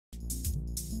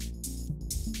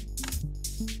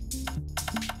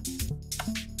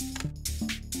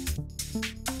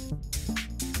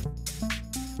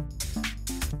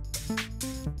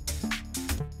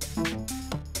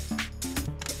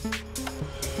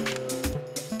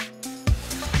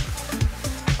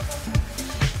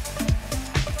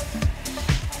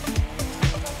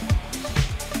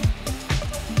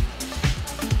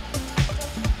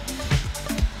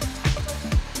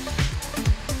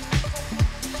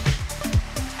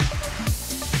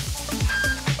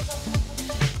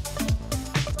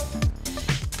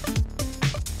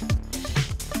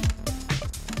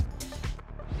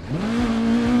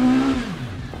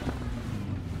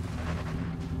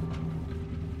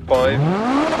5, 4,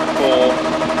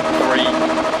 3,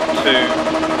 2,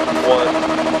 1,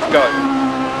 go.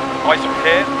 Ice from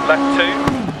here, left 2,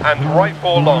 and right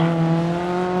 4 long.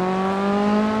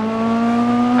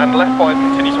 And left 5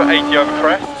 continues for 80 over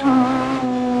crest.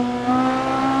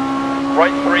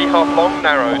 Right 3 half long,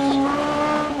 narrows.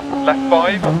 Left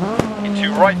 5,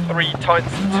 into right 3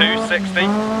 tightens to 2, 60.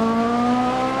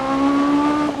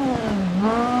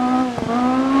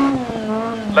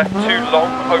 Left 2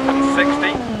 long, opens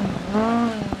 60.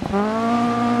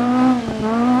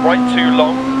 Right 2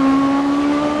 long,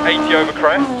 80 over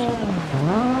crest.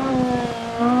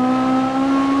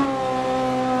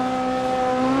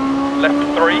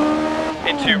 Left 3,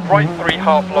 into right 3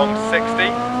 half long,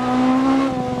 60.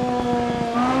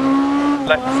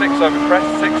 Left 6 over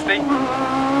crest, 60.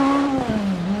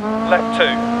 Left 2.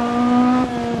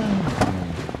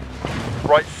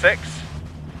 Right 6.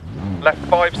 Left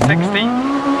 5, 60.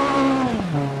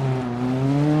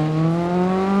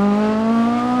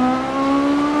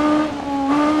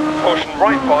 Caution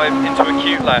right 5 into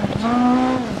acute left.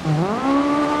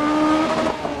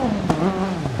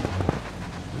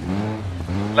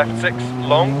 Left 6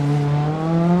 long.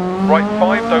 Right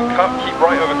 5, don't cut, keep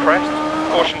right over crest.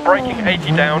 Caution braking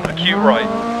 80 down, acute right.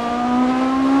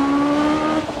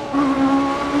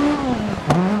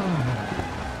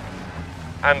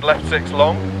 And left 6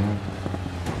 long.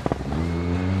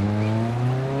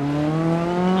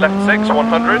 Left 6,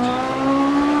 100.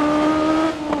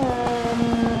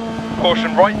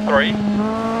 Caution right 3.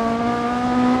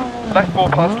 Left 4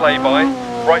 past lay-by.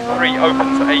 Right 3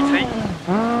 opens 80.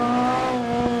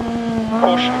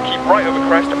 Caution, keep right over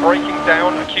crest, braking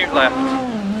down, acute left.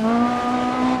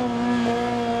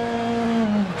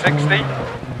 60.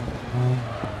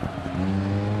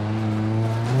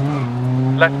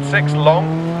 Left 6 long.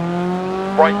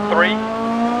 Right 3.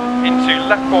 Into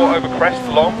left 4 over crest,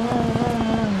 long.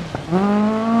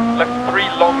 Left 3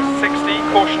 long, 60,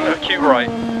 caution acute right.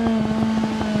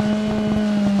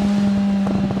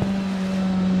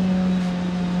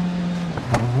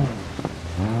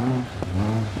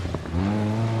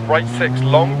 Right 6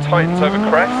 long, tightens over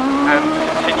crest and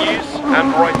continues,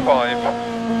 and right 5.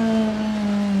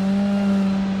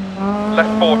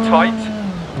 Left 4 tight.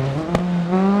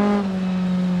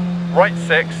 Right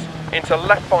 6, into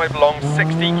left 5 long,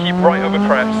 60, keep right over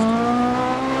crest.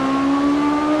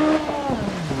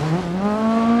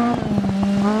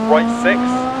 Right 6,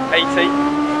 80,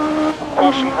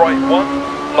 caution right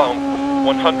 1, long,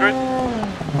 100.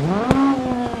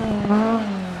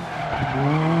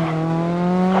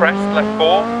 Crest left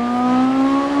 4,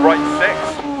 right 6,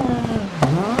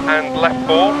 and left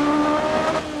 4,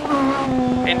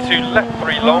 into left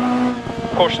 3 long,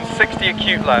 caution 60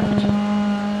 acute left.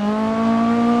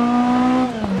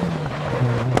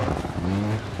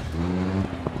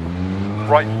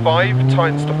 Right 5,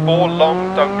 tightens to 4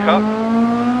 long, don't cut.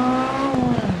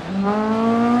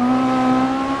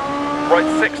 Right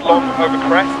 6 long over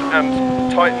crest and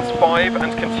tightens 5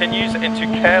 and continues into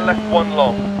care left 1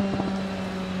 long.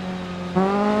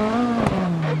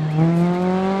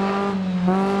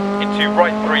 Into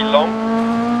right 3 long.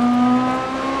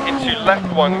 Into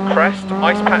left 1 crest,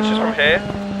 ice patches from here.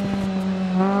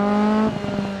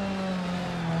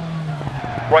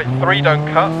 Right 3 don't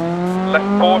cut. Left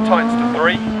 4 tightens to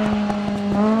 3.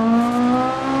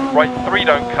 Right 3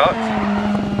 don't cut.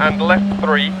 And left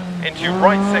 3 into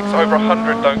right 6 over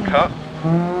 100 don't cut.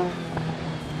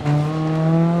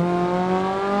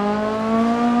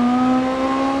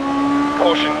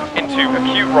 Caution into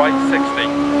acute right 60.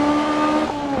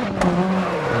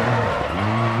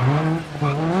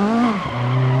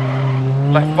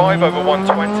 Left 5 over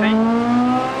 120.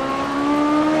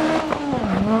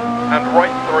 And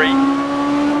right 3.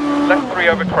 Left 3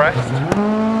 over crest,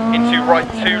 into right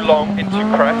 2 long, into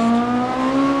crest.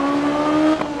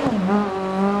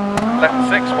 Left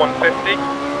 6, 150.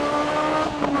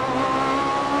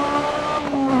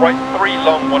 Right 3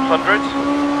 long, 100.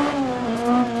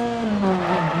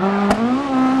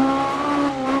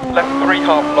 Left 3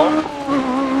 half long.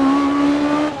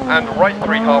 And right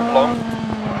 3 half long.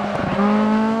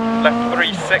 Left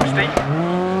 3, 60.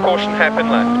 Caution hairpin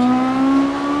left.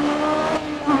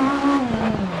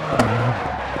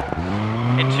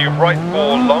 Into right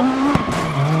 4 long,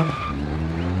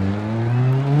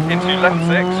 into left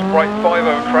 6, right 5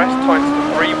 over crest, tightens to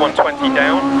 3, 120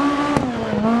 down.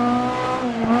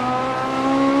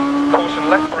 Caution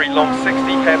left 3 long,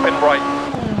 60, hairpin right.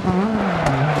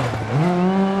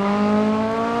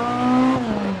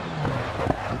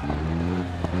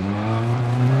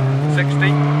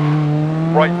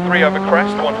 Right 3 over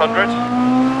crest, 100.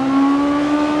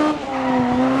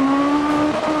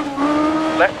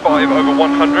 Left 5 5 over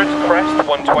 100, crest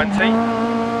 120.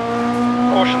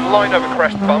 Caution, line over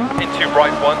crest bump into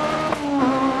right 1.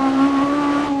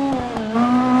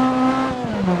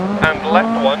 And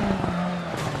left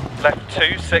 1, left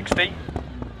 2, 60.